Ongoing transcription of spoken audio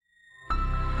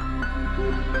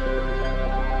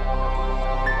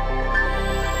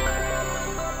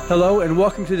Hello and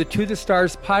welcome to the To the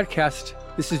Stars podcast.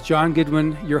 This is John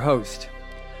Goodwin, your host.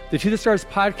 The To the Stars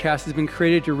podcast has been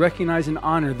created to recognize and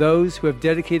honor those who have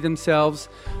dedicated themselves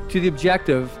to the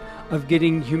objective of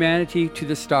getting humanity to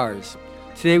the stars.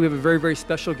 Today we have a very, very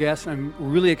special guest. I'm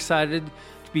really excited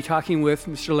to be talking with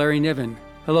Mr. Larry Niven.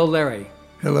 Hello, Larry.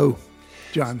 Hello,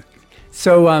 John.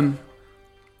 So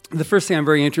the first thing I'm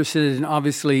very interested in,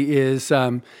 obviously, is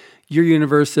your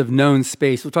universe of known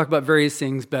space. We'll talk about various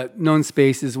things, but known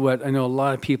space is what I know a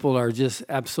lot of people are just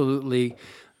absolutely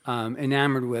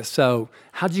enamored with. So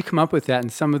how did you come up with that and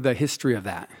some of the history of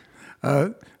that?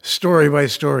 Story by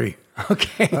story.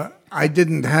 Okay. I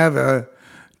didn't have a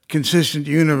consistent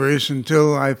universe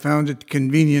until I found it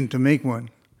convenient to make one.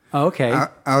 Oh, okay.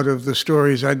 Out of the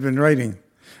stories I'd been writing.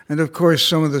 And of course,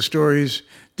 some of the stories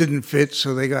didn't fit,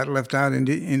 so they got left out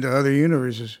into other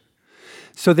universes.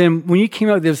 So then when you came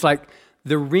out, there's like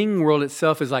the Ringworld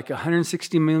itself is like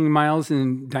 160 million miles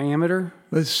in diameter?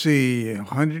 Let's see,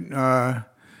 100.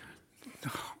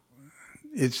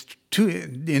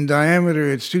 In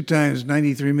diameter, it's 2 times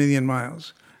 93 million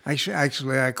miles.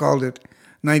 Actually, I called it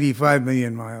 95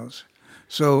 million miles.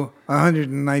 So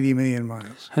 190 million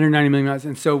miles. 190 million miles.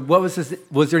 And so what was this?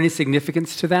 Was there any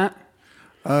significance to that?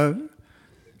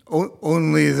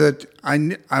 Only that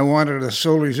I wanted a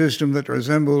solar system that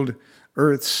resembled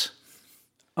Earth's.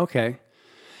 Okay.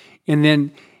 And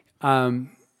then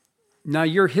now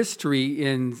your history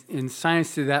in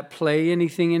science, did that play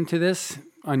anything into this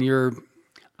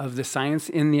of the science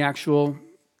in the actual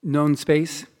known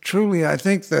space? Truly, I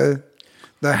think the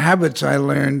habits I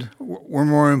learned were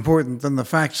more important than the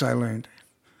facts I learned.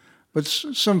 But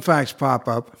some facts pop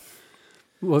up.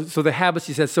 Well, so the habits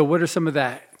you said, so what are some of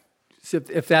that? So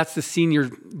if that's the senior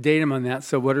datum on that,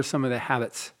 so what are some of the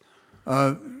habits?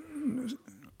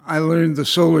 I learned the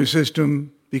solar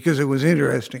system because it was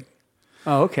interesting.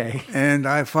 Oh, okay. And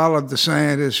I followed the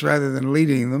scientists rather than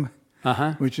leading them,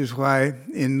 which is why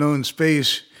in known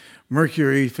space,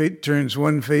 Mercury turns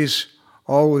one face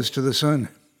always to the sun.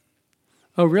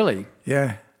 Oh, really?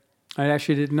 Yeah. I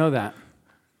actually didn't know that.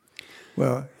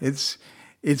 Well, it's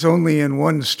only in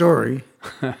one story,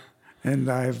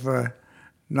 and I've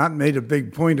not made a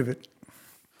big point of it.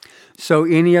 So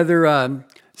any other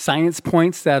science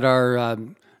points that are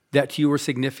that to you were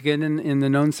significant in the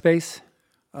known space?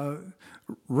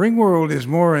 Ringworld is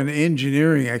more an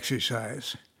engineering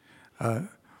exercise.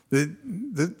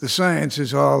 The science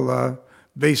is all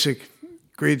basic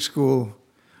grade school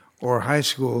or high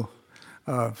school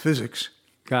physics.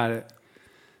 Got it.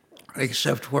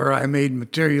 Except where I made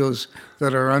materials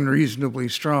that are unreasonably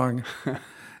strong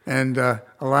and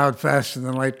allowed faster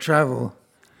than light travel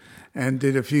and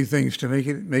did a few things to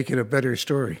make it a better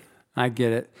story. I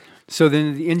get it. So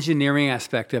then the engineering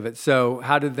aspect of it. So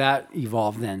how did that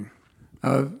evolve then?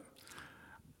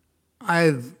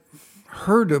 I've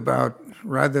heard about,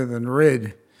 rather than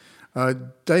read,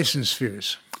 Dyson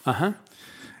spheres.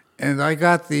 And I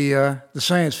got the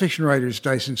science fiction writer's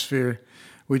Dyson sphere,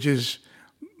 which is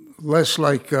less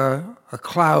like a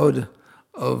cloud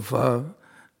of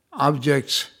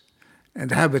objects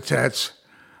and habitats,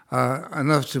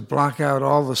 enough to block out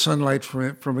all the sunlight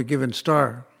from a given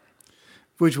star,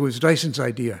 which was Dyson's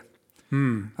idea.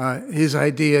 His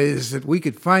idea is that we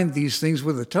could find these things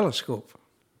with a telescope.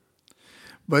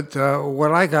 But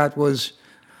what I got was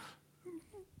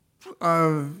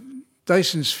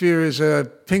Dyson sphere is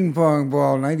a ping pong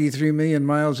ball, 93 million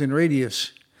miles in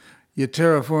radius. You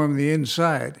terraform the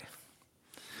inside.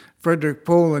 Frederick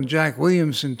Pohl and Jack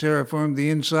Williamson terraformed the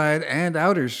inside and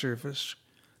outer surface.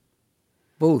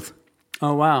 Both.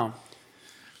 Oh, wow.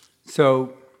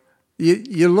 So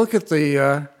you look at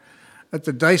the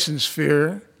Dyson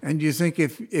sphere and you think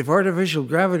if artificial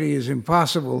gravity is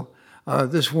impossible,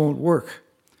 this won't work.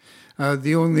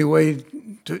 The only way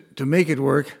to make it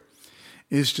work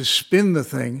is to spin the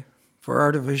thing for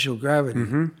artificial gravity,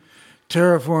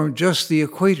 terraform just the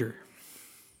equator.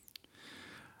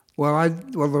 Well,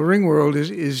 the Ringworld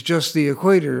is just the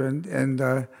equator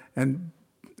and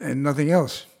nothing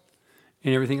else.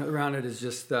 And everything around it is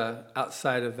just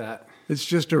outside of that. It's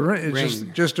just a ring. It's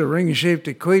just a ring-shaped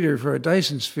equator for a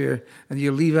Dyson sphere, and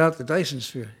you leave out the Dyson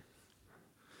sphere.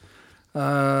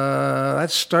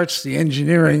 That starts the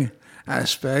engineering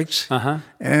aspects,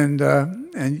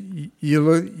 and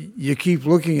you keep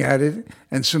looking at it,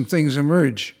 and some things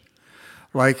emerge,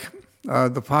 like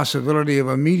the possibility of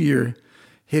a meteor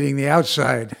hitting the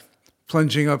outside,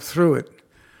 plunging up through it,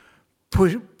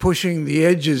 pushing the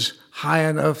edges high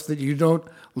enough that you don't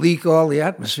leak all the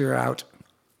atmosphere out.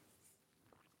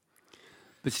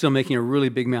 But still making a really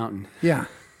big mountain. Yeah.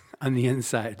 On the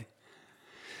inside.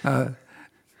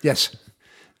 Yes.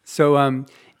 So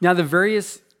Now,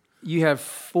 you have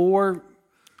 4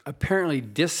 apparently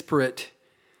disparate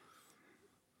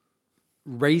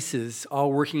races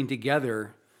all working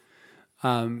together.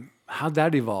 How'd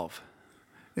that evolve?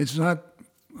 It's not.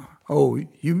 Oh,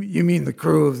 you mean the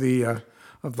crew of the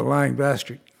Lying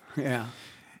Bastard? Yeah.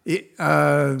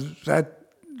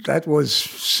 That was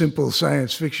simple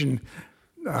science fiction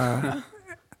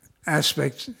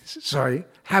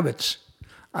habits.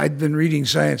 I'd been reading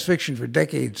science fiction for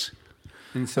decades,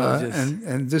 and so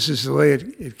and this is the way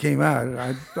it came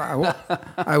out.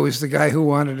 I was the guy who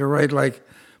wanted to write like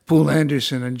Poul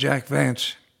Anderson and Jack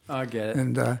Vance. I get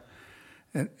it.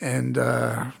 And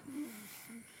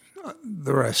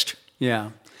the rest. Yeah.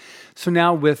 So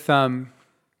now with, part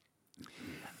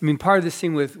of this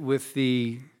thing with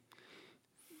the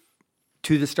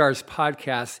To the Stars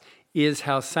podcast is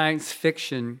how science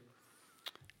fiction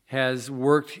has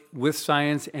worked with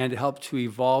science and helped to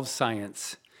evolve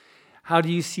science. How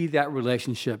do you see that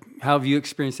relationship? How have you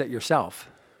experienced that yourself?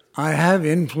 I have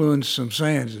influenced some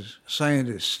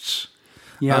scientists.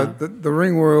 Yeah. The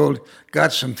Ringworld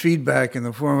got some feedback in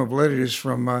the form of letters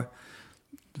from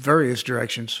various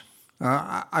directions.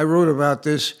 I wrote about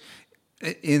this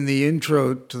in the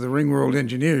intro to the Ringworld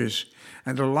Engineers,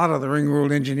 and a lot of the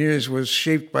Ringworld Engineers was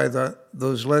shaped by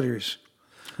those letters.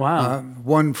 Wow.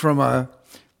 One from a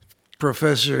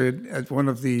professor at one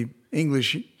of the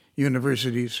English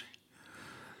universities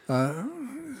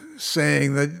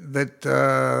saying that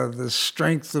the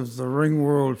strength of the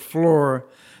Ringworld floor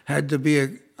had to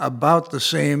be about the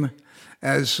same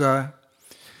as the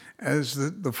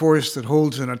force that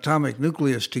holds an atomic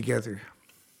nucleus together.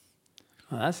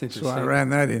 Oh, that's interesting. So I ran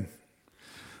that in.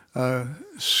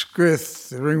 Scrith,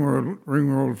 the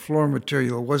Ringworld floor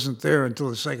material, wasn't there until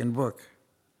the second book.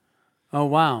 Oh,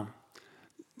 wow.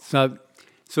 So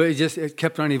it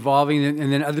kept on evolving,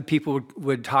 and then other people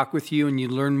would talk with you, and you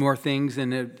learn more things.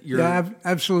 And yeah,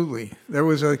 absolutely. There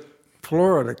was a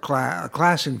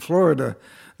class in Florida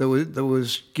that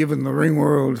was given the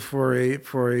Ringworld for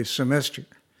a semester,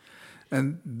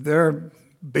 and their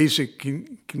basic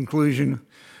conclusion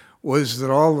was that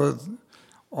all the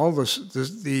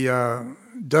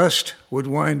dust would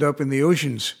wind up in the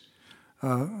oceans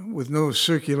with no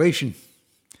circulation.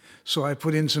 So I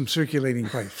put in some circulating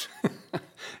pipes.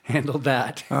 Handled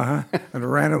that.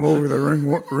 And ran them over the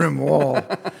rim wall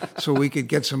so we could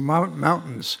get some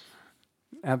mountains.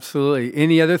 Absolutely.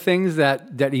 Any other things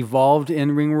that evolved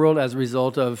in Ringworld as a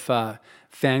result of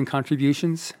fan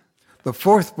contributions? The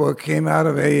 4th book came out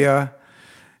of a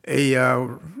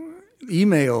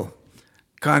email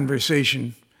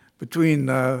conversation between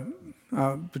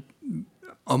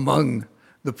among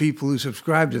the people who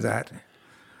subscribed to that.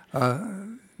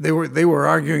 They were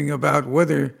arguing about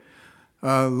whether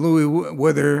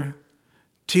Tila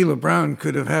Brown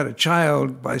could have had a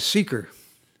child by Seeker.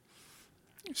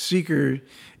 Seeker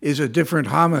is a different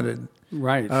hominid.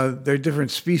 Right. They're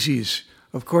different species.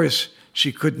 Of course,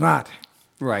 she could not.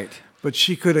 Right. But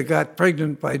she could have got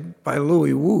pregnant by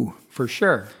Louis Wu. For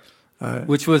sure.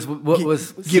 Which was what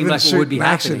was given like certain would be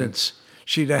accidents.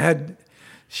 She'd have had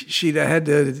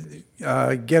to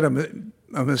get a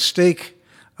mistake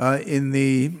in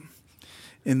the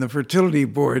fertility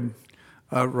board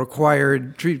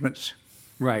required treatments.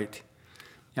 Right.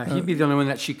 Yeah, he'd be the only one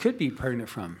that she could be pregnant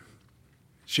from.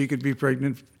 She could be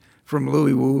pregnant from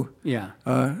Louis Wu. Yeah.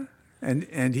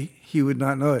 And he would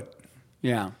not know it.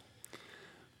 Yeah.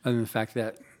 Other than the fact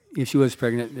that if she was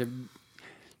pregnant,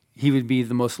 he would be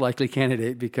the most likely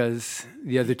candidate because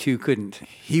the other two couldn't.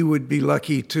 He would be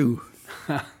lucky too.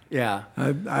 Yeah.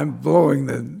 I'm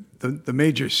blowing the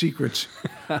major secrets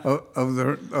of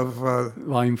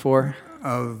Volume 4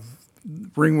 of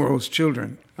Ringworld's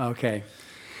children. Okay.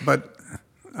 But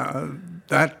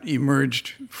that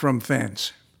emerged from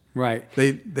fans. Right.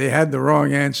 They had the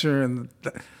wrong answer, and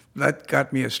that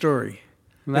got me a story.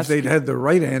 Well, if they'd had the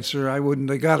right answer, I wouldn't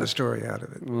have got a story out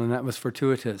of it. Well, and that was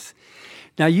fortuitous.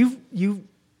 Now,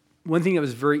 one thing that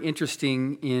was very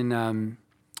interesting in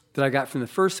that I got from the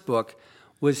first book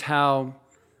was how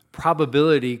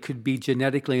probability could be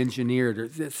genetically engineered. Or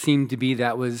it seemed to be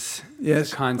that was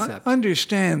the concept.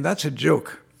 Understand, that's a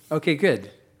joke. Okay,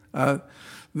 good.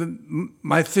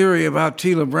 My theory about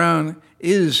Tila Brown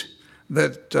is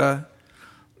that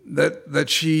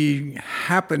she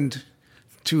happened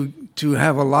to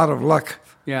have a lot of luck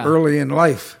early in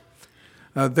life.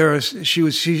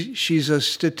 She's a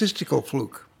statistical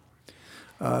fluke.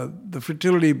 The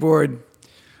fertility board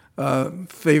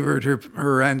favored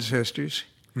her ancestors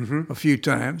a few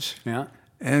times. Yeah.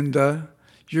 And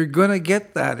you're going to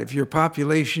get that if your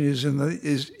population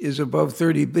is above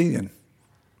 30 billion.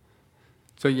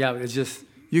 So yeah, it's just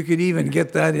You could even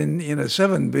get that in a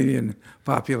 7 billion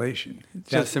population.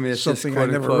 That's something I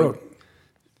never wrote.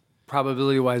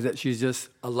 Probability-wise, that she's just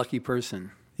a lucky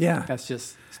person. Yeah. That's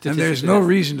just statistically. And there's no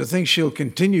reason to think she'll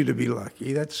continue to be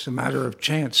lucky. That's a matter of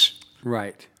chance.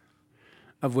 Right.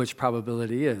 Of which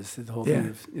probability is. The whole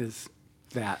thing is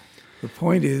that. The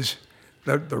point is,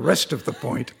 the rest of the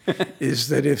point is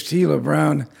that if Tela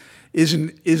Brown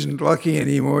isn't lucky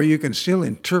anymore, you can still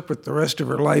interpret the rest of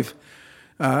her life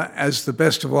as the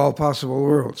best of all possible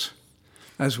worlds,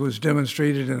 as was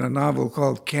demonstrated in a novel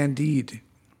called Candide.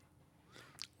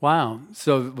 Wow.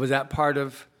 So was that part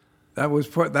of... That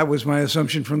was my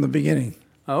assumption from the beginning.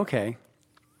 Okay.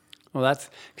 Well,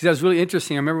 that's... Because that was really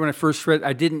interesting. I remember when I first read...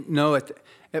 I didn't know... At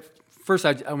first,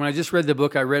 when I just read the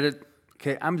book, I read it...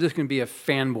 Okay, I'm just going to be a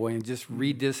fanboy and just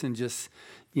read this and just,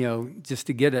 just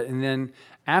to get it. And then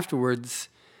afterwards,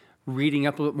 reading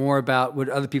up a little bit more about what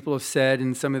other people have said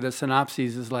and some of the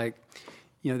synopses is like,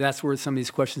 that's where some of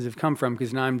these questions have come from,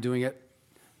 because now I'm doing it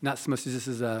not so much as this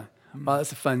is well,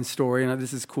 that's a fun story, and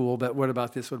this is cool, but what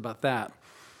about this, what about that?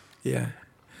 Yeah.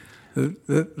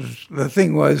 The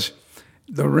thing was,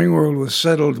 the Ringworld was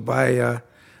settled by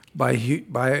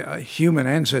human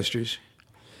ancestors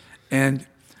and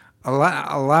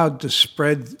allowed to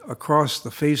spread across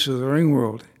the face of the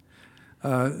Ringworld.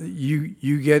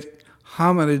 You get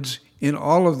hominids in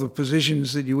all of the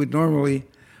positions that you would normally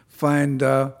find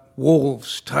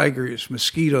wolves, tigers,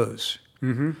 mosquitoes,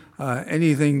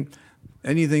 anything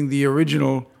the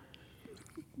original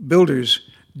builders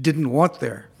didn't want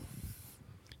there.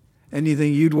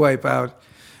 Anything you'd wipe out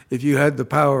if you had the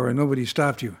power and nobody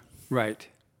stopped you. Right.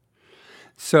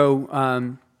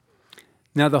 So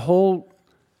now the whole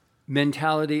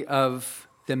mentality of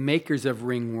the makers of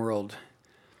Ringworld.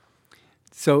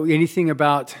 So anything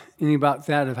about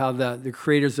that, of how the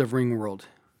creators of Ringworld?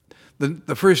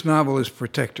 The first novel is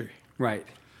Protector. Right.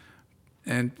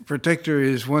 And Protector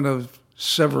is one of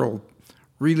several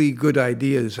really good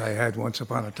ideas I had once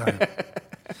upon a time.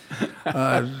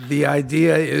 The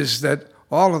idea is that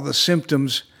all of the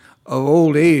symptoms of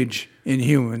old age in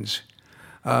humans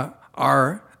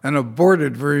are an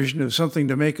aborted version of something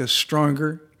to make us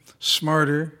stronger,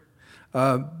 smarter,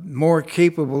 more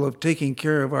capable of taking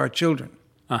care of our children.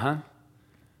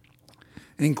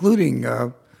 Including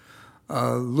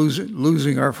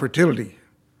losing our fertility.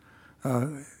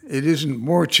 It isn't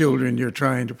more children you're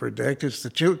trying to protect, it's the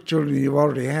children you've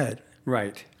already had.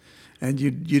 Right. And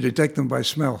you detect them by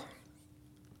smell.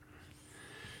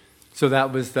 So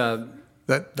that was the...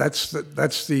 That's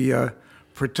the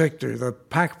protector, the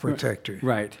pack protector.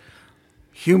 Right.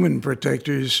 Human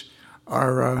protectors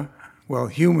are,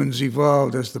 humans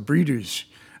evolved as the breeders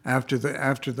after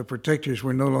the protectors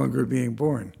were no longer being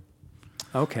born.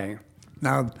 Okay.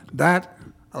 Now, that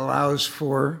allows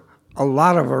for a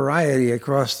lot of variety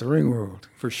across the Ringworld.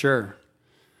 For sure.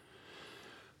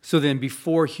 So then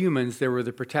before humans, there were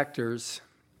the protectors.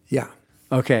 Yeah.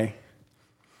 Okay.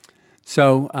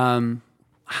 So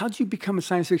how did you become a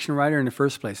science fiction writer in the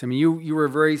first place? I mean, you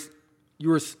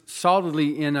were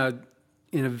solidly in a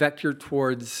vector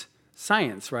towards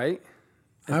science, right?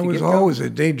 I was always a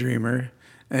daydreamer.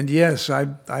 And yes, I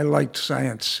liked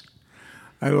science.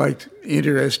 I liked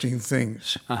interesting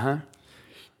things.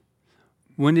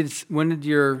 When did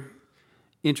your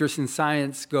interest in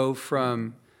science go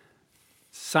from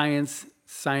science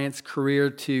career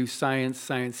to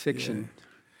science fiction?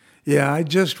 Yeah, I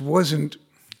just wasn't.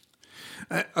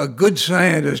 A good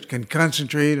scientist can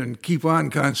concentrate and keep on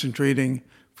concentrating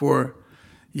for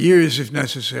years if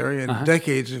necessary and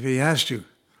decades if he has to.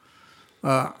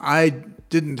 I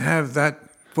didn't have that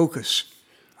focus.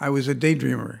 I was a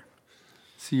daydreamer.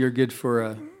 So you're good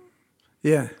for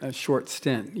a short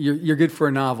stint. You're good for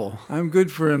a novel. I'm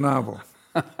good for a novel.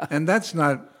 And that's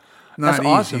not that's easy.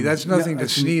 Awesome. That's nothing to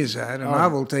sneeze at. A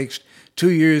novel takes 2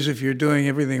 years if you're doing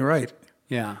everything right.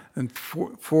 Yeah. And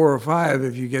 4 or 5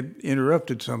 if you get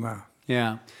interrupted somehow.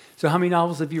 Yeah. So how many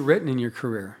novels have you written in your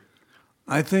career?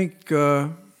 I think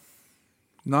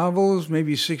novels,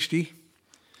 maybe 60.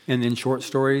 And then short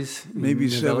stories? Maybe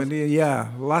 70.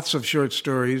 Yeah, lots of short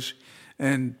stories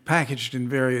and packaged in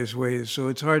various ways. So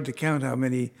it's hard to count how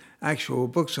many actual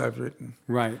books I've written.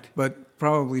 Right. But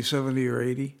probably 70 or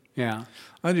 80. Yeah.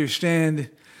 Understand,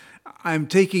 I'm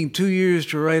taking 2 years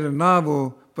to write a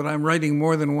novel, but I'm writing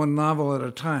more than one novel at a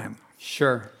time.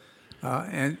 Sure.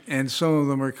 And some of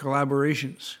them are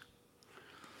collaborations.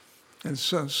 And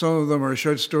some of them are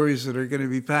short stories that are going to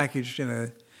be packaged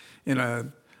in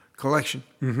a collection,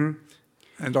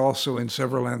 and also in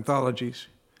several anthologies.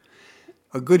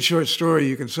 A good short story,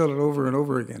 you can sell it over and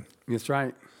over again. That's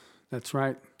right. That's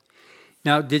right.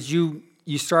 Now, did you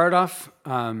start off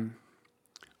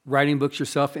writing books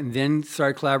yourself and then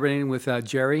started collaborating with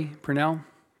Jerry Purnell?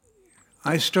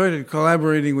 I started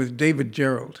collaborating with David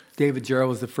Gerald. David Gerald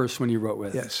was the first one you wrote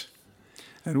with. Yes.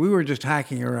 And we were just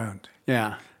hacking around.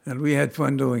 Yeah. And we had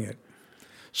fun doing it.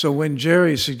 So when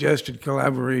Jerry suggested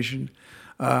collaboration,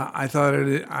 I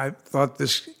thought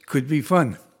this could be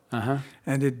fun. Uh-huh.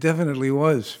 And it definitely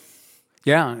was.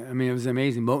 Yeah, I mean, it was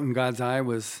amazing. Mote in God's Eye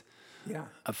was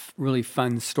a really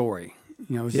fun story.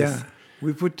 You know, it was just...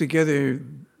 We put together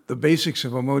the basics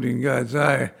of a Mote in God's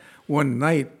Eye one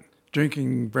night,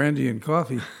 drinking brandy and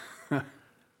coffee.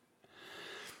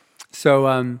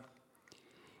 So,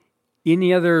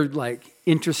 any other like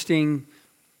interesting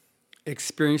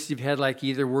experience you've had, like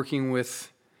either working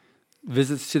with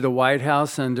visits to the White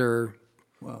House under?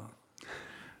 Well,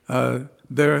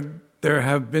 there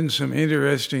have been some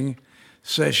interesting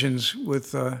sessions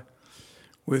with the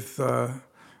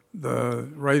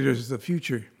Writers of the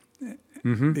Future,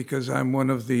 because I'm one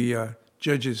of the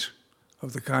judges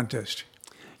of the contest.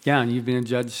 Yeah, and you've been a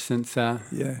judge since the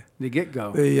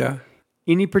get-go.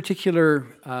 Any particular,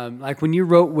 like when you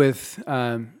wrote with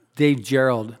Dave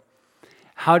Gerald,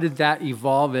 how did that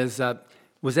evolve?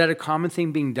 Was that a common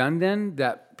thing being done then,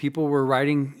 that people were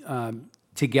writing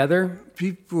together?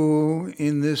 People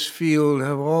in this field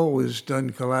have always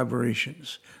done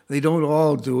collaborations. They don't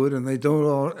all do it, and they don't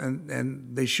all,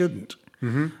 and they shouldn't.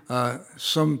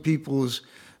 Some people's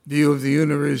view of the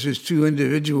universe is too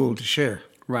individual to share.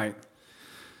 Right.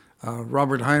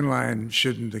 Robert Heinlein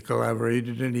shouldn't have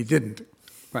collaborated, and he didn't.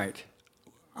 Right.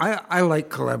 I like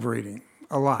collaborating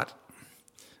a lot.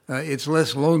 It's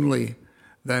less lonely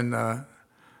than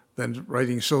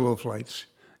writing solo flights.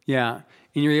 Yeah,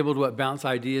 and you're able to bounce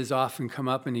ideas off and come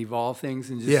up and evolve things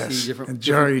and just see different... and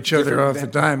jar each other off the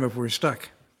dime if we're stuck.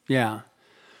 Yeah,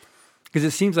 because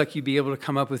it seems like you'd be able to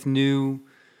come up with new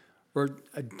or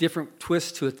a different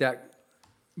twist to it that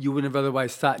you wouldn't have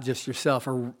otherwise thought just yourself,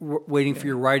 or waiting for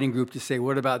your writing group to say,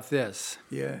 what about this?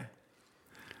 Yeah.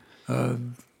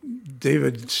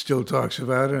 David still talks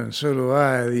about it, and so do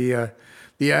I.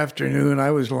 The afternoon,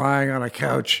 I was lying on a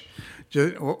couch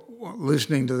just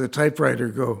listening to the typewriter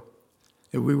go.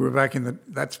 We were back in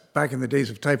the days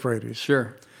of typewriters.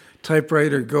 Sure.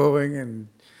 Typewriter going, and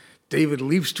David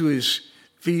leaps to his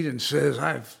feet and says,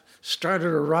 "I've started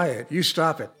a riot. You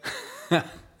stop it."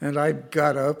 And I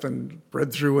got up and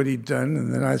read through what he'd done,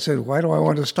 and then I said, "Why do I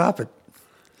want to stop it?"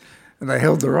 And I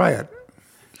held the riot.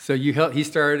 So he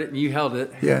started it and you held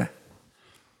it. Yeah.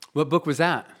 What book was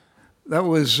that? That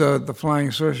was The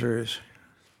Flying Sorcerers.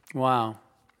 Wow.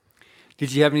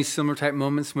 Did you have any similar type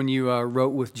moments when you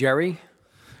wrote with Jerry?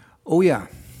 Oh, yeah.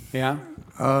 Yeah?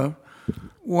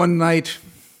 One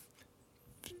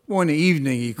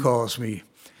evening, he calls me.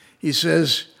 He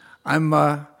says,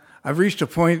 I've reached a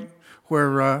point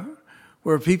where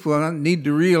people need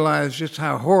to realize just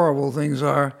how horrible things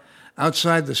are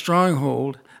outside the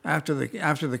stronghold after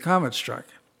the comet struck.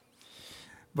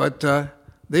 But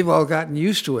they've all gotten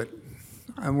used to it.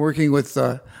 I'm working with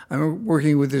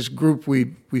this group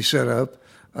we set up.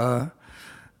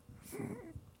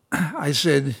 I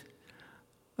said,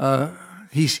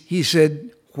 he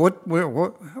said,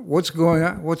 what's going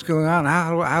on? What's going on?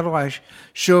 How do I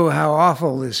show how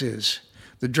awful this is?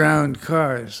 The drowned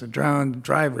cars, the drowned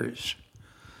drivers.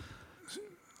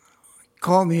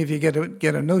 Call me if you get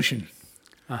a notion.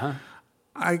 Uh-huh.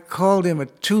 I called him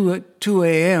at 2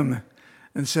 a.m.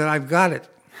 and said, I've got it.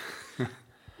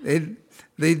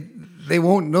 They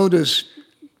won't notice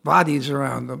bodies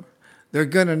around them. They're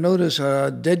going to notice a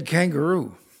dead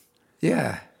kangaroo.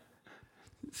 Yeah.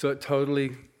 So it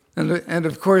totally... And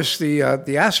of course, the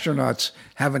astronauts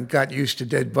haven't got used to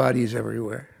dead bodies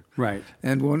everywhere. Right.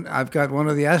 And I've got one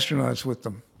of the astronauts with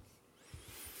them.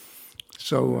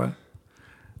 So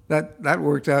that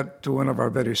worked out to one of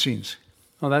our better scenes.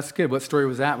 Oh, that's good. What story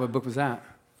was that? What book was that?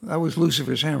 That was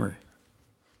Lucifer's Hammer.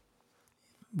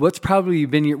 What's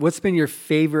been your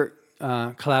favorite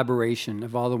collaboration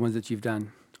of all the ones that you've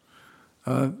done?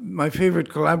 My favorite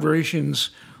collaborations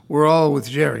were all with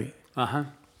Jerry. Uh-huh.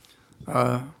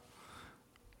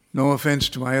 No offense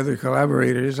to my other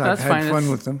collaborators. I've had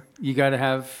fun with them. You got to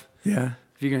have... Yeah.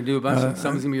 If you're going to do a bunch,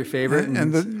 someone's going to be your favorite.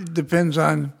 And it depends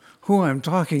on who I'm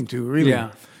talking to, really.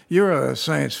 Yeah. You're a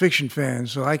science fiction fan,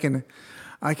 so I can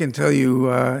tell you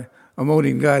A Mote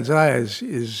in God's Eye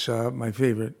is my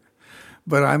favorite.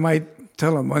 But I might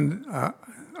tell a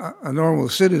normal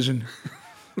citizen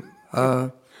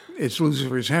it's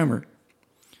Lucifer's Hammer.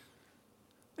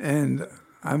 And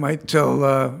I might tell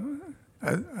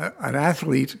an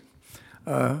athlete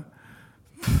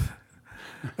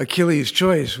Achilles'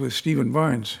 Choice with Stephen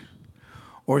Barnes,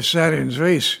 or Saturn's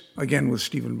Race, again with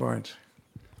Stephen Barnes.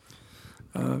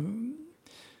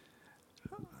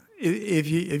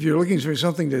 If you're looking for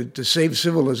something to save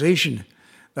civilization,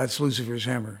 that's Lucifer's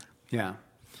hammer. Yeah.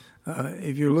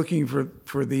 If you're looking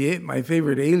for my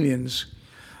favorite aliens,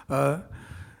 A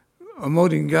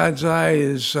Mote in God's Eye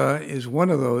is one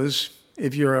of those.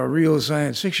 If you're a real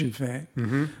science fiction fan,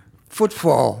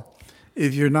 Footfall.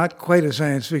 If you're not quite a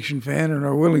science fiction fan and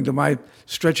are willing to mind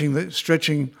stretching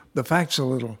the facts a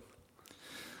little,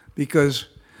 because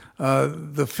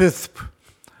the fifth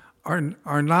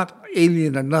are not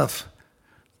alien enough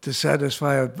to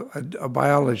satisfy a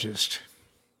biologist.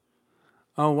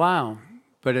 Oh, wow.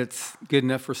 But it's good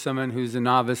enough for someone who's a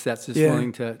novice that's just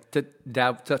willing to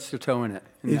touch their toe in it.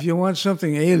 If you want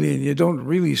something alien, you don't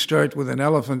really start with an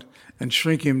elephant and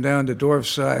shrink him down to dwarf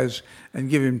size and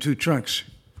give him 2 trunks.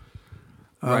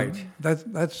 Right.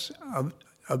 That's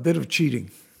a bit of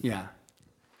cheating. Yeah.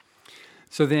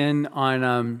 So then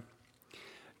on,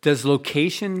 does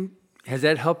location, has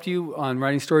that helped you on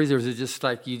writing stories, or is it just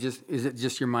like is it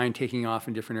just your mind taking off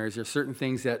in different areas? Are there certain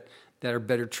things that are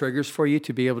better triggers for you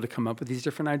to be able to come up with these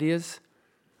different ideas?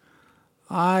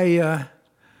 I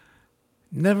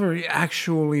never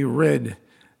actually read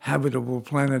Habitable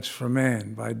Planets for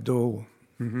Man by Dole.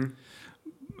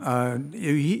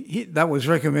 That was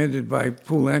recommended by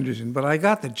Poul Anderson, but I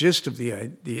got the gist of the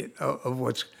idea of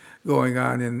what's going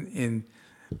on in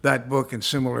that book and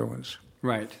similar ones.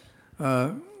 Right.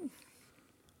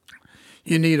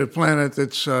 You need a planet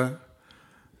that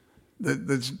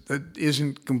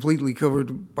isn't completely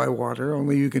covered by water.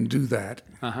 Only you can do that.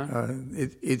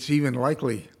 It's even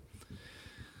likely.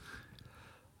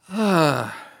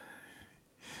 I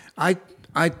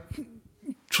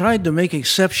tried to make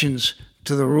exceptions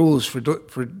to the rules for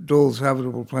Dole's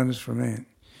Habitable Planets for Man.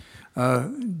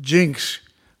 Jinx,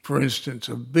 for instance,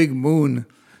 a big moon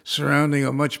surrounding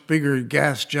a much bigger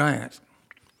gas giant.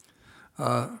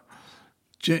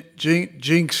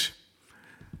 Jinx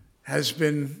has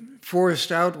been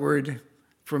forced outward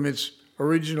from its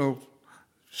original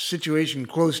situation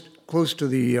close to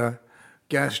the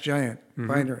gas giant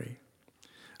binary.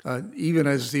 Even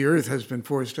as the Earth has been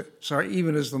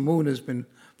even as the moon has been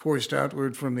forced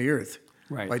outward from the Earth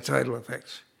by tidal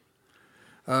effects.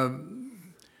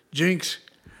 Jinx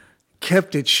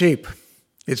kept its shape,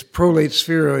 its prolate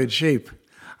spheroid shape.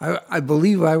 I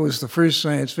believe I was the first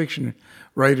science fiction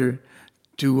writer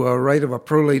to write of a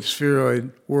prolate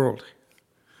spheroid world.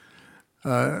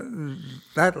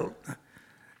 That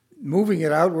moving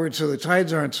it outward so the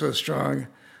tides aren't so strong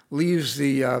leaves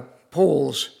the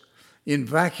poles in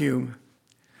vacuum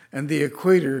and the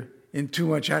equator in too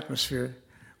much atmosphere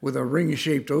with a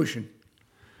ring-shaped ocean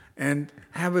and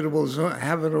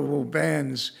habitable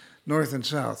bands north and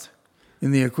south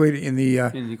in the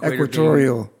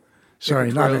equatorial. Sorry,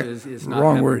 is not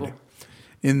wrong habitable. word.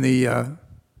 In the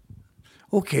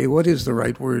okay, what is the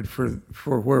right word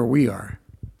for where we are?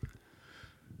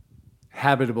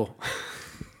 Habitable.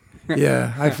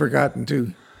 Yeah, I've forgotten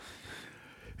too.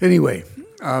 Anyway,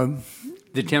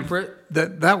 the temperate?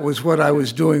 That was what I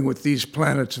was doing with these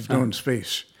planets of known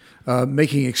space,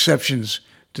 making exceptions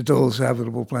to Dole's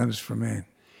Habitable Planets for Man.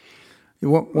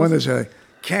 One is a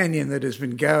canyon that has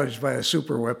been gouged by a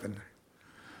superweapon.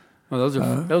 Well,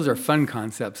 those are fun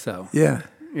concepts, though. Yeah.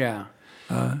 Yeah.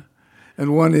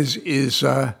 And one is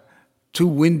too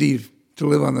windy to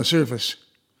live on the surface,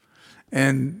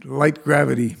 and light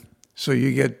gravity, so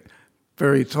you get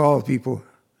very tall people,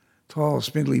 tall,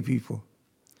 spindly people.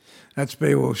 That's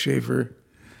Beowulf Schaefer,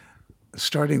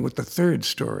 starting with the third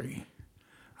story.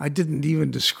 I didn't even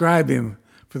describe him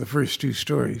for the first 2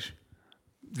 stories.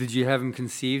 Did you have him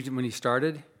conceived when he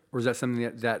started, or is that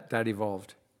something that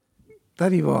evolved?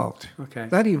 That evolved. Okay.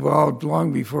 That evolved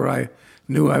long before I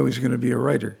knew I was going to be a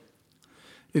writer.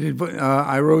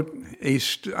 I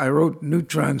wrote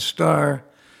Neutron Star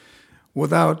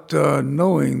without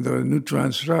knowing the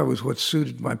neutron star was what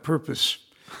suited my purpose.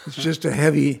 It's just a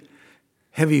heavy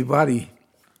body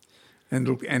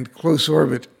and close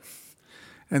orbit.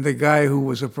 And the guy who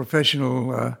was a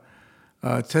professional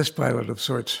test pilot of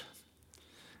sorts,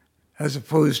 as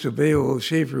opposed to Beowulf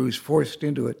Schaefer, who's forced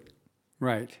into it.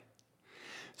 Right.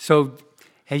 So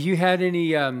have you had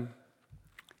any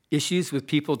issues with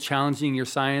people challenging your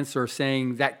science or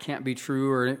saying that can't be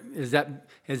true? Or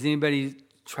has anybody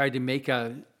tried to make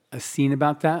a scene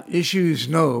about that? Issues,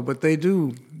 no, but they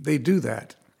do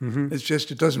that. Mm-hmm. It's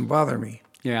just, it doesn't bother me.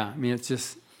 Yeah, I mean, it's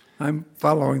just... I'm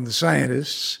following the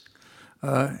scientists.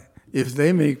 If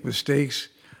they make mistakes,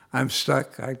 I'm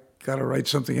stuck. I got to write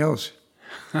something else.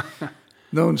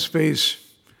 Known space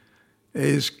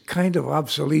is kind of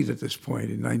obsolete at this point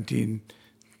in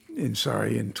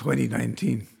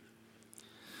 2019.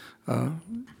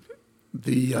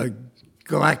 the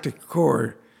galactic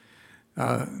core,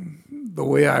 the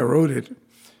way I wrote it,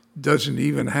 doesn't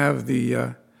even have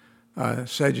the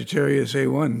Sagittarius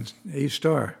A1, A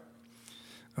star,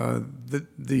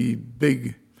 the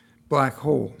big black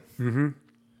hole. Mm-hmm.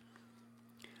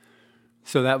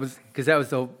 So that was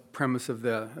the premise of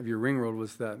your Ringworld,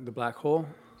 was the black hole.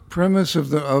 Premise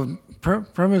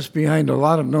premise behind a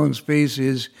lot of known space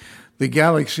is the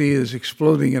galaxy is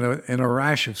exploding in a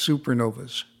rash of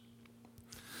supernovas,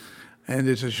 and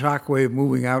it's a shock wave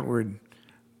moving outward.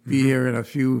 Be here in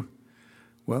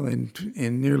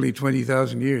in nearly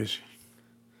 20,000 years.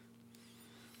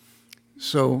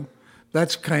 So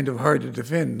that's kind of hard to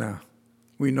defend now.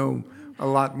 We know a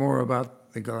lot more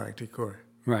about the galactic core.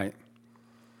 Right.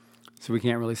 So we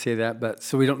can't really say that, but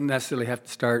so we don't necessarily have to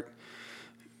start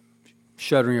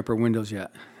shuttering up our windows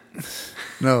yet.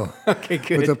 No. Okay,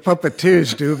 good. But the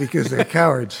puppeteers do, because they're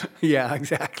cowards. Yeah,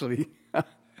 exactly.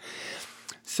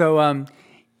 So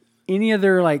any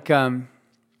other like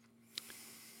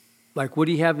what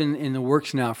do you have in the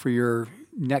works now for your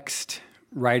next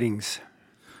writings?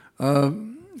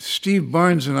 Steve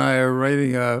Barnes and I are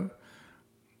writing a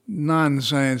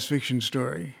non-science fiction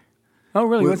story. Oh,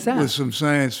 really? What's that? With some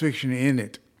science fiction in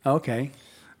it. Okay.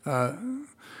 An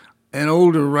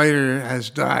older writer has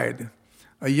died.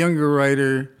 A younger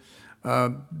writer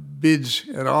bids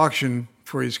at auction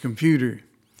for his computer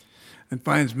and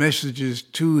finds messages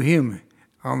to him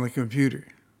on the computer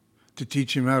to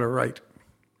teach him how to write.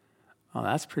 Oh,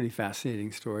 that's a pretty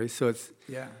fascinating story. So it's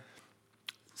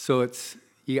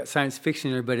you got science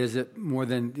fiction there, but is it more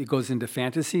than it goes into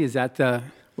fantasy? Is that the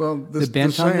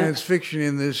the science fiction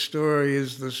in this story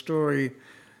is the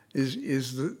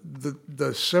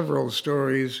several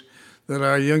stories that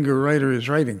our younger writer is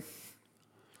writing.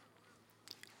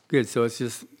 Good. So it's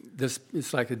just this.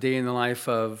 It's like a day in the life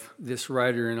of this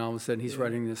writer, and all of a sudden he's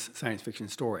writing this science fiction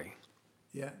story.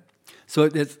 Yeah. So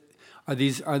are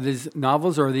these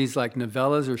novels, or are these like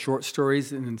novellas or short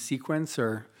stories in sequence,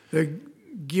 or? They're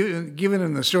given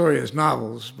in the story as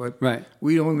novels, but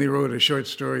we only wrote a short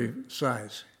story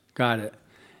size. Got it.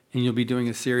 And you'll be doing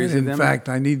a series of them? In fact,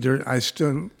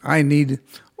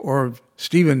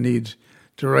 Stephen needs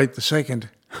to write the second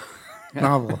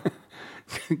novel.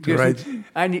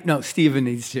 Stephen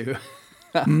needs to.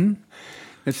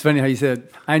 It's funny how you said,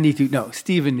 I need to. No,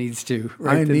 Stephen needs to.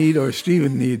 Or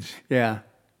Stephen needs. Yeah.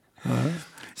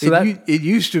 So it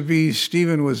used to be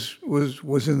Stephen was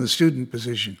in the student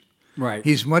position. Right.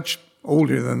 He's much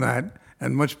older than that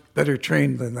and much better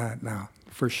trained than that now.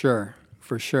 For sure.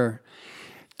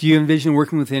 Do you envision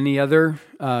working with any other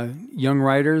young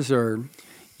writers, or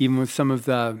even with some of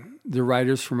the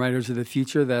writers from Writers of the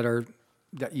Future that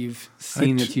you've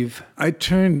seen I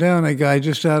turned down a guy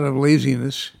just out of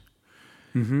laziness.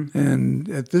 Mm-hmm. And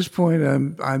at this point,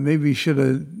 I maybe should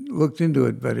have looked into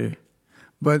it better.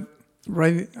 But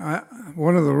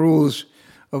one of the rules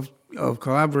of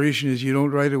collaboration is you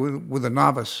don't write it with a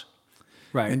novice.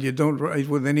 Right. And you don't write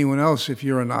with anyone else if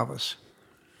you're a novice.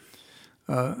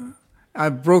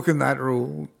 I've broken that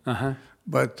rule,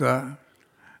 but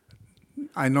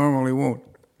I normally won't.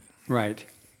 Right.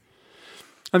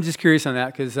 I'm just curious on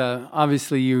that because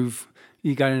obviously you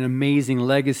got an amazing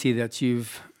legacy that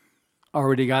you've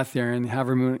already got there, and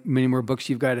however many more books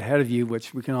you've got ahead of you,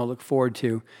 which we can all look forward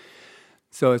to.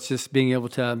 So it's just being able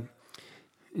to,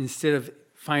 instead of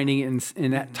finding it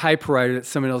in that typewriter that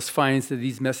someone else finds that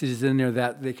these messages in there,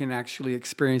 that they can actually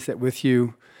experience that with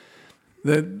you.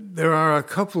 There are a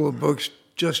couple of books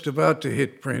just about to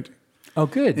hit print. Oh,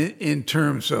 good. In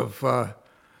terms of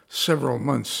several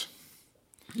months.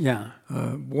 Yeah.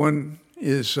 One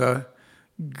is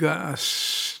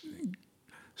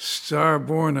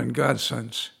Starborn and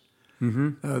Godsons.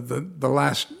 Mm-hmm. The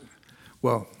last,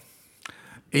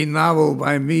 a novel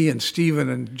by me and Stephen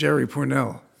and Jerry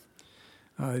Purnell.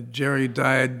 Jerry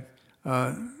died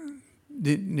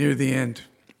near the end,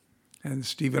 and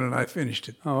Stephen and I finished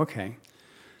it. Oh, okay.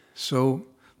 So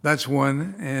that's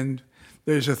one, and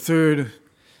there's a third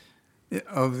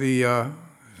of the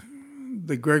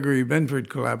Gregory Benford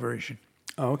collaboration.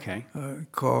 Oh, okay.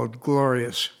 Called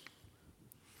Glorious.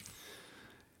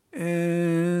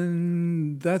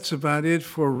 And that's about it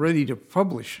for ready to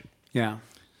publish. Yeah.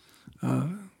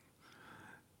 And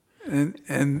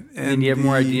you have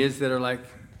more ideas that are like,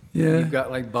 you've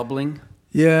got like bubbling?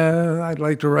 Yeah, I'd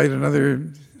like to write another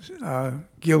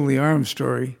Gill the Arm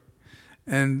story.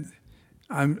 And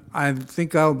I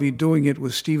think I'll be doing it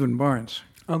with Stephen Barnes.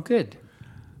 Oh, good.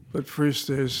 But first,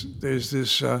 there's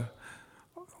this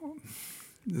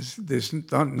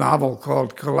novel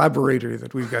called Collaborator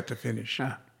that we've got to finish.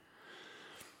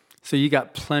 So you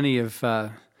got plenty of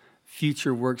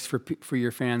future works for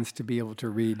your fans to be able to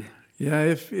read? Yeah,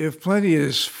 if plenty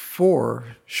is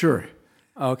 4, sure.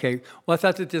 Okay. Well, I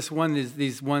thought that one of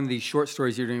these short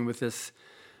stories you're doing with this,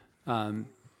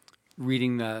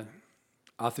 reading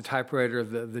off the typewriter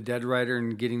of the dead writer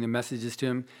and getting the messages to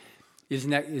him, is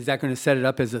that going to set it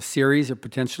up as a series or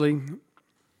potentially?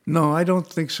 No, I don't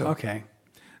think so. Okay.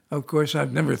 Of course,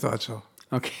 I've never thought so.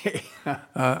 Okay.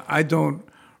 I don't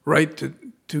write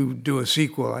to do a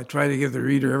sequel. I try to give the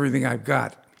reader everything I've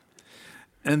got.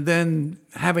 And then,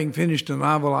 having finished a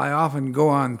novel, I often go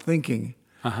on thinking,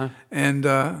 and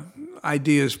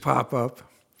ideas pop up,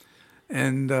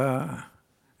 and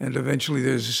eventually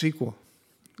there's a sequel.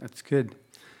 That's good.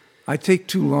 I take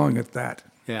too long at that.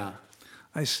 Yeah.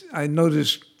 I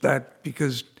noticed that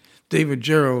because David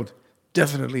Gerald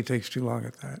definitely takes too long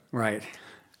at that. Right.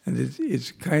 And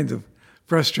it's kind of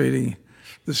frustrating,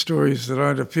 the stories that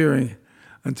aren't appearing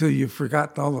until you've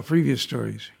forgotten all the previous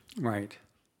stories. Right.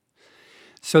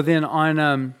 So then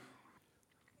on,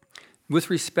 with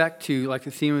respect to like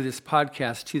the theme of this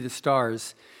podcast, To the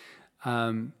Stars,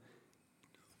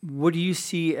 what do you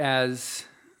see as,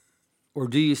 or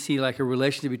do you see like a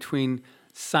relationship between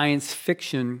science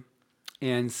fiction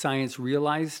and science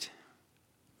realized?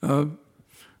 The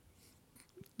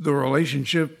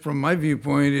relationship, from my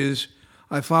viewpoint, is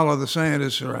I follow the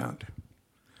scientists around.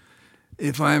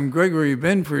 If I'm Gregory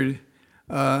Benford,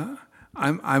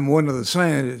 I'm one of the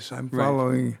scientists. I'm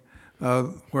following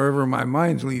wherever my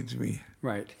mind leads me.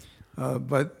 Right.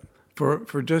 But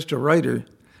for just a writer,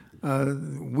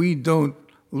 we don't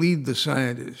lead the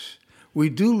scientists. We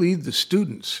do lead the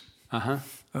students.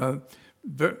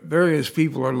 Various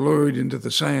people are lured into the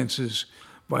sciences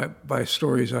by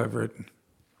stories I've written.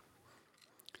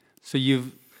 So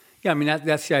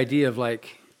that's the idea of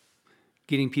like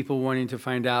getting people wanting to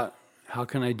find out, how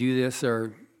can I do this,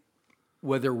 or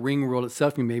whether Ringworld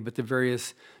itself be made, but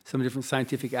some different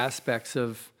scientific aspects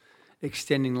of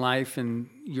extending life and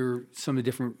some of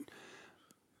the different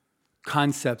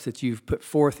concepts that you've put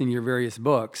forth in your various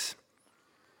books.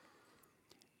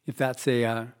 If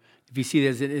you see it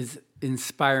as it is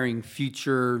inspiring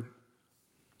future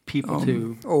people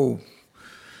to. Oh,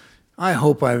 I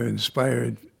hope I've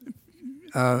inspired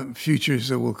futures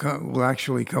that will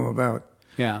actually come about.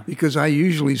 Yeah. Because I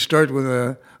usually start with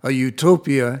a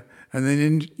utopia and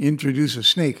then introduce a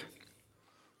snake.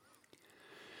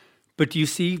 But do you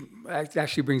see, that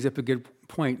actually brings up a good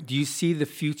point, do you see the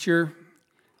future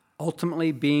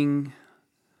ultimately being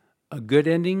a good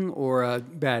ending or a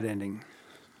bad ending?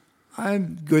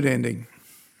 Good ending.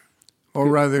 Or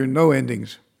rather, no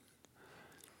endings.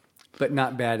 But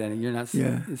not bad ending. You're not.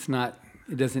 Yeah.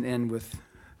 It doesn't end with.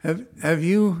 Have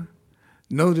you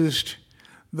noticed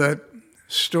that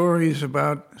stories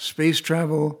about space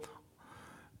travel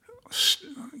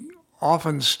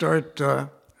often start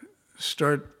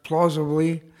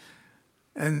plausibly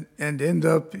and end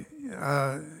up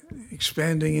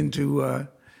expanding into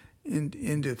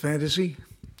fantasy?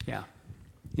 Yeah.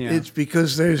 Yeah. It's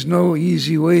because there's no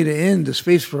easy way to end the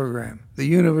space program. The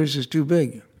universe is too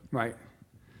big. Right.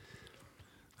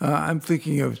 I'm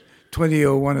thinking of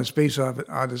 2001: A Space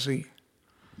Odyssey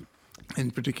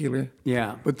in particular.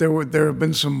 Yeah. But there have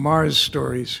been some Mars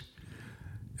stories,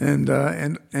 and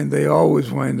they always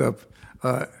wind up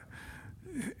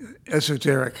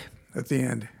esoteric at the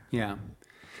end. Yeah.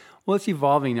 Well, it's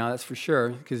evolving now, that's for sure,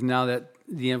 because now that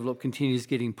the envelope continues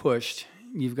getting pushed,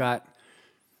 you've got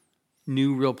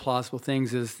new, real plausible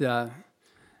things as the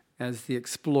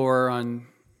explorer on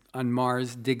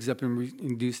Mars digs up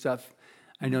and do stuff.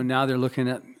 I know now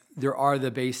there are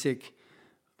the basic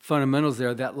fundamentals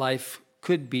there that life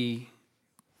could be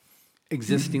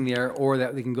existing there, or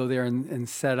that they can go there and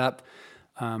set up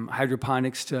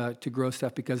hydroponics to grow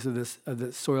stuff because of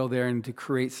the soil there, and to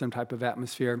create some type of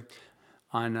atmosphere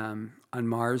on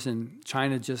Mars. And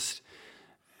China just,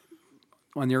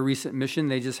 on their recent mission,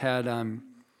 they just had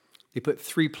they put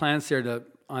 3 plants there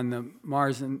on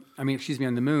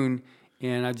the moon,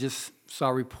 and I just saw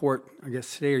a report, I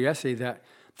guess today or yesterday, that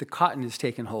the cotton has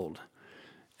taken hold,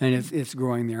 and it's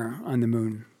growing there on the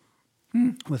moon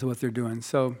with what they're doing.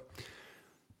 So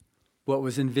what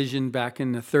was envisioned back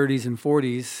in the 30s and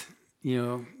 40s,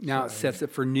 now it sets up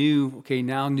for new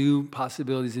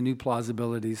possibilities and new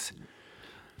plausibilities.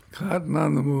 Cotton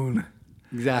on the moon.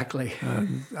 Exactly.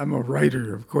 I'm a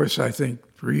writer. Of course, I think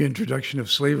reintroduction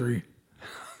of slavery.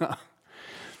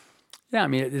 Yeah,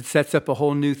 it sets up a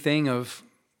whole new thing of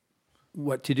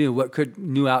what to do,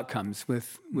 new outcomes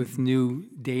with new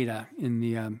data in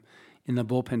the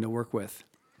bullpen to work with.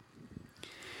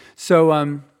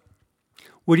 So,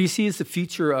 what do you see as the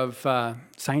future of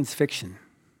science fiction?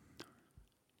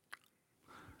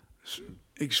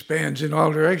 expands in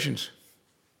all directions.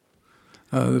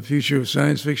 The future of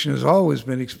science fiction has always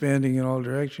been expanding in all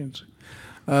directions.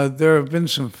 There have been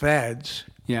some fads.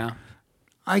 Yeah.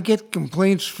 I get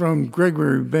complaints from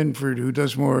Gregory Benford, who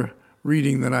does more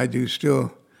reading than I do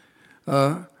still.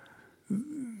 The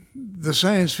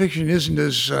science fiction isn't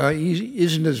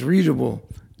as readable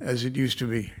as it used to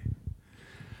be.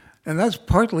 And that's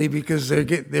partly because they're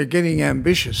getting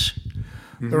ambitious.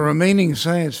 Mm-hmm. The remaining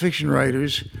science fiction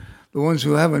writers, the ones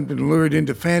who haven't been lured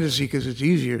into fantasy because it's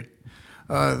easier,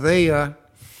 they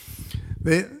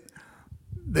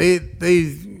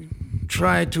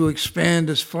try to expand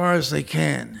as far as they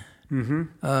can. Mm-hmm.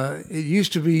 It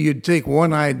used to be you'd take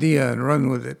one idea and run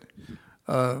with it.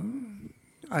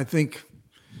 I think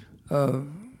Verne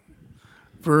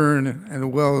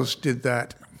and Wells did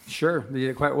that. Sure, they did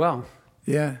it quite well.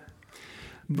 Yeah.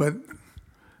 But,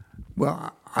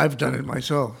 well, I've done it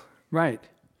myself. Right.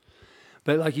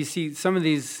 But like you see, some of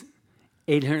these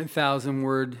 800,000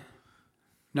 word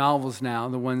novels now,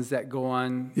 the ones that go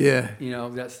on, yeah,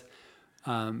 that's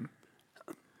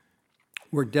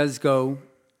where it does go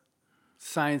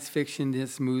science fiction,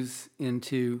 this moves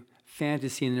into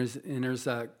fantasy, and there's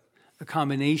a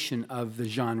combination of the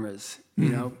genres,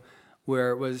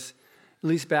 where it was, at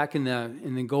least back in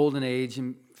the golden age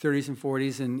in 30s and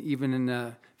 40s and even in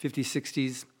the 50s,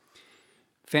 60s,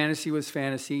 fantasy was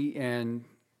fantasy and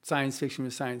science fiction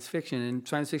was science fiction. And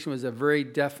science fiction was a very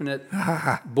definite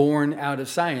born out of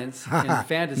science and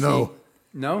fantasy.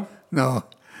 No.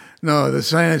 The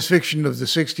science fiction of the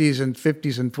 60s and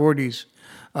 50s and 40s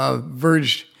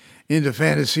verged into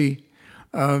fantasy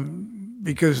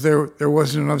because there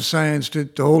wasn't enough science to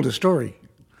hold a story.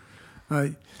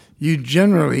 You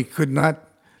generally could not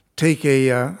take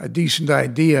a decent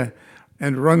idea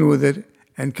and run with it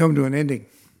and come to an ending.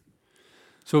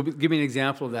 So give me an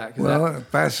example of that. Well,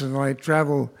 faster than light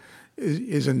travel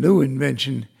is a new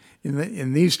invention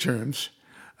in these terms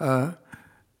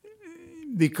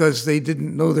because they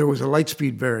didn't know there was a light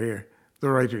speed barrier, the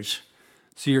writers.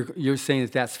 So you're saying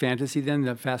that that's fantasy then,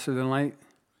 the faster than light?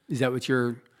 Is that what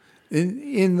you're...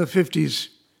 In the 50s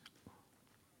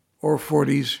or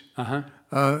 40s,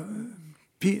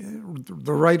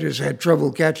 the writers had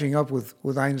trouble catching up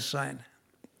with Einstein.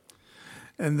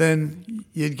 And then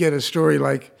you'd get a story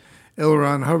like L.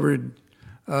 Ron Hubbard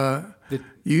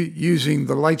using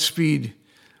the light speed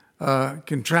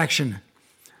contraction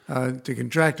to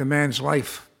contract a man's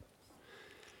life.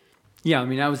 Yeah, I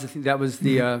mean, that was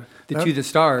the To the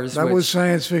Stars. That was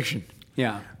science fiction.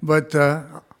 Yeah. But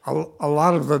a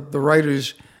lot of the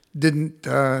writers didn't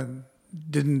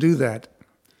do that,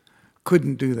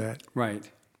 couldn't do that. Right.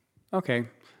 Okay.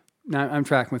 Now I'm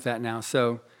tracking with that now.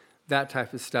 So that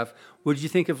type of stuff. What did you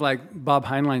think of like Bob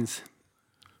Heinlein's?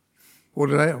 What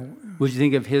did you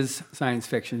think of his science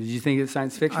fiction? Did you think it's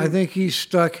science fiction? I think he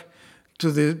stuck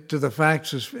to the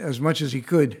facts as much as he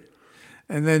could,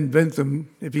 and then bent them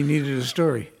if he needed a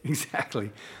story.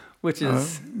 Exactly. Which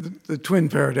is the twin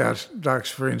paradox,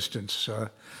 for instance.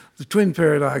 The twin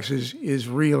paradox is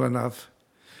real enough.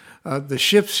 The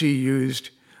ships he used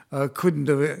couldn't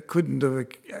have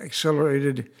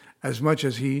accelerated as much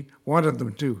as he wanted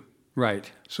them to.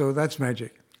 Right. So that's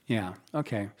magic. Yeah.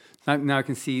 Okay. Now I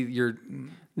can see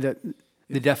the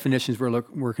definitions we're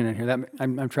working in here.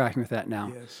 I'm tracking with that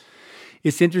now. Yes.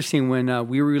 It's interesting when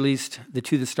we released the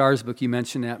To the Stars book. You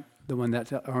mentioned that, the one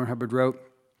that Ron Hubbard wrote.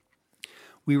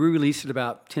 We re-released it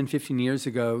about 10, 15 years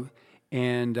ago,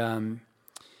 and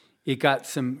it got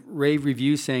some rave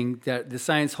reviews saying that the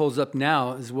science holds up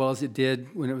now as well as it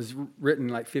did when it was written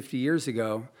like 50 years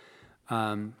ago.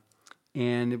 And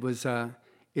it was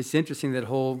it's interesting, that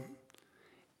whole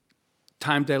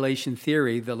time dilation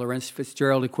theory, the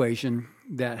Lorentz-Fitzgerald equation,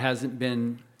 that hasn't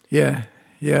been... Yeah.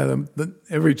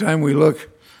 Every time we look,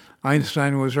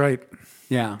 Einstein was right.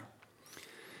 Yeah.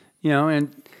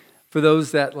 And for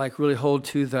those that like really hold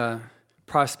to the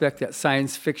prospect that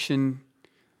science fiction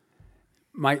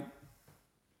might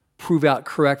prove out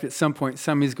correct at some point,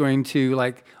 somebody's going to,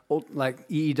 like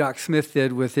E. Doc Smith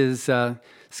did with his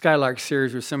Skylark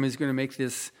series, where somebody's going to make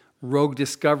this rogue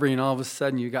discovery, and all of a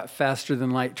sudden you got faster than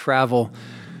light travel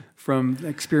from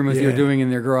experiments they're doing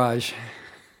in their garage.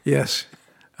 Yes.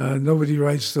 Nobody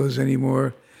writes those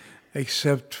anymore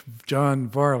except John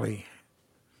Varley.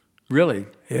 Really?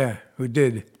 Yeah, who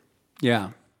did.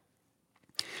 Yeah.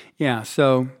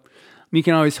 So you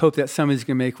can always hope that somebody's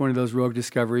going to make one of those rogue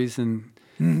discoveries and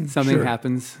something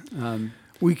happens.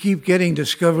 We keep getting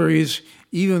discoveries,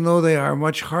 even though they are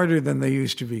much harder than they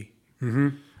used to be.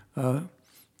 Mm-hmm.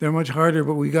 They're much harder,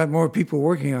 but we got more people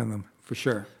working on them. For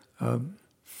sure.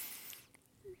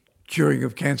 Curing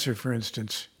of cancer, for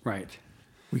instance. Right.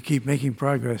 we keep making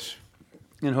progress.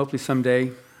 And hopefully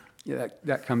someday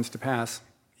that comes to pass.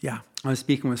 Yeah. I was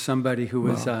speaking with somebody who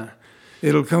was...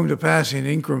 it'll come to pass in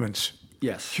increments.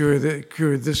 Yes. Cure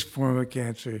this form of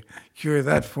cancer. Cure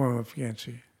that form of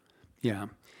cancer. Yeah.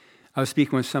 I was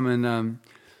speaking with someone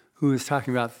who was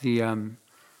talking about the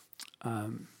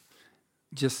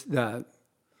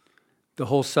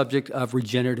whole subject of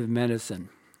regenerative medicine.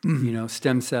 Mm-hmm.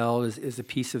 Stem cell is a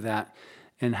piece of that,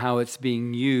 and how it's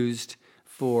being used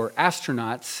for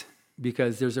astronauts,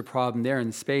 because there's a problem there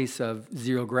in space of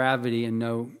zero gravity and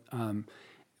no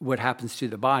what happens to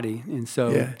the body. And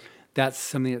so that's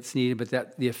something that's needed, but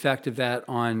that the effect of that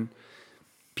on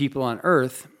people on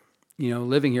Earth,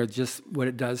 living here, just what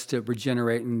it does to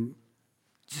regenerate and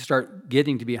start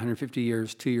getting to be 150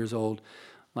 years, 2 years old,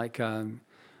 like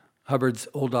Hubbard's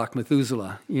old doc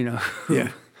Methuselah, who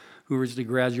originally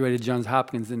graduated Johns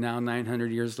Hopkins, and now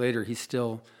 900 years later, he's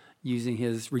still using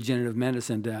his regenerative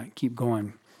medicine to keep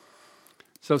going.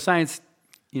 So science,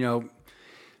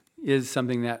 is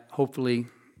something that hopefully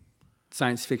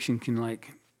science fiction can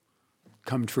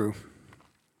come true.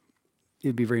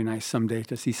 It'd be very nice someday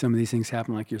to see some of these things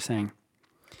happen, like you're saying.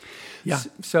 Yeah.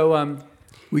 So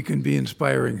we can be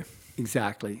inspiring.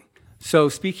 Exactly. So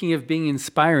speaking of being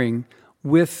inspiring,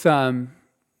 with someone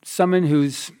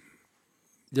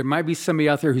there might be somebody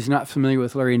out there who's not familiar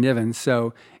with Larry Niven.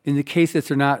 So in the case that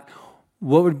they're not,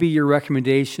 what would be your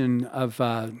recommendation of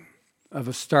a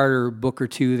starter book or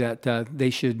two that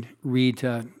they should read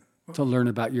to learn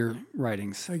about your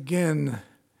writings? Again,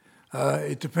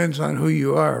 it depends on who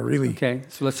you are, really. Okay,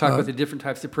 so let's talk about the different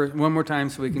types of one more time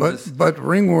so we can But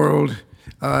Ringworld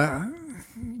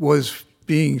was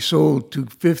being sold to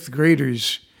fifth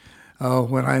graders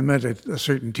when I met a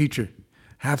certain teacher.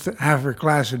 Half her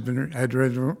class had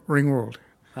read Ringworld.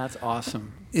 That's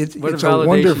awesome. It's a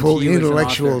wonderful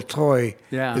intellectual toy,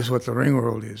 is what the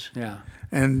Ringworld is. Yeah.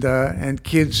 And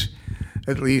kids,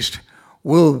 at least,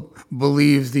 will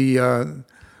believe the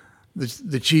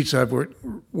cheats I've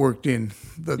worked in,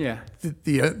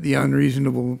 the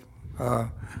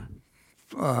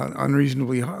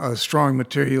unreasonably strong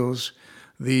materials,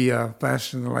 the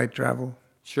fast and the light travel.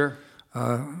 Sure.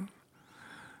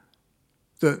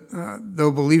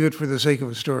 They'll believe it for the sake of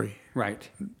a story. Right.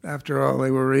 After all,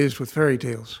 they were raised with fairy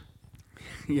tales.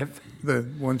 Yep. The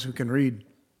ones who can read.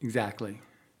 Exactly.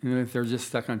 If they're just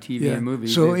stuck on TV and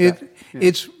movies. So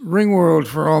it's Ringworld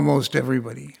for almost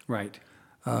everybody. Right.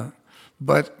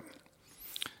 But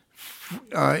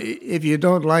if you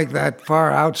don't like that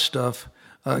far out stuff,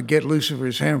 get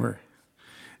Lucifer's Hammer.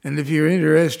 And if you're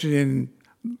interested in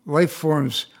life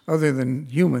forms other than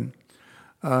human,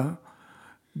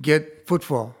 get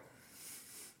Footfall.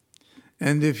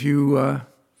 And if you're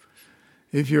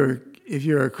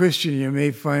a Christian, you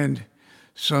may find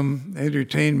some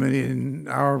entertainment in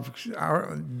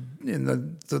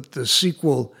the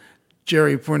sequel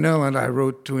Jerry Pournelle and I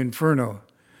wrote to Inferno,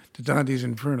 to Dante's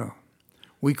Inferno.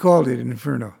 We called it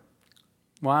Inferno.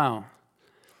 Wow.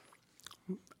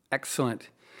 Excellent.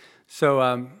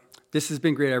 So this has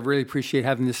been great. I really appreciate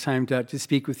having this time to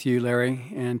speak with you,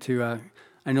 Larry, and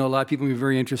I know a lot of people will be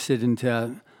very interested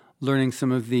in learning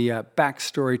some of the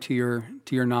backstory to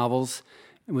your novels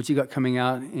and what you got coming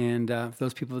out, and if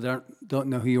those people don't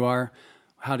know who you are,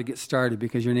 how to get started,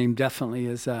 because your name definitely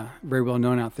is very well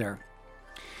known out there.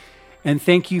 And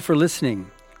thank you for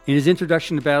listening. In his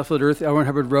introduction to Battlefield Earth, L. Ron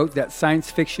Hubbard wrote that science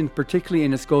fiction, particularly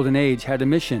in its golden age, had a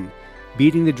mission: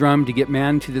 beating the drum to get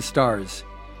man to the stars.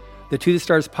 The To the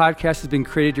Stars podcast has been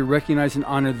created to recognize and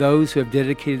honor those who have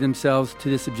dedicated themselves to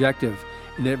this objective,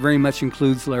 and that very much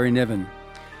includes Larry Niven.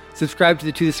 Subscribe to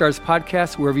the To the Stars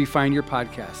podcast wherever you find your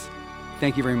podcasts.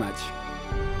 Thank you very much.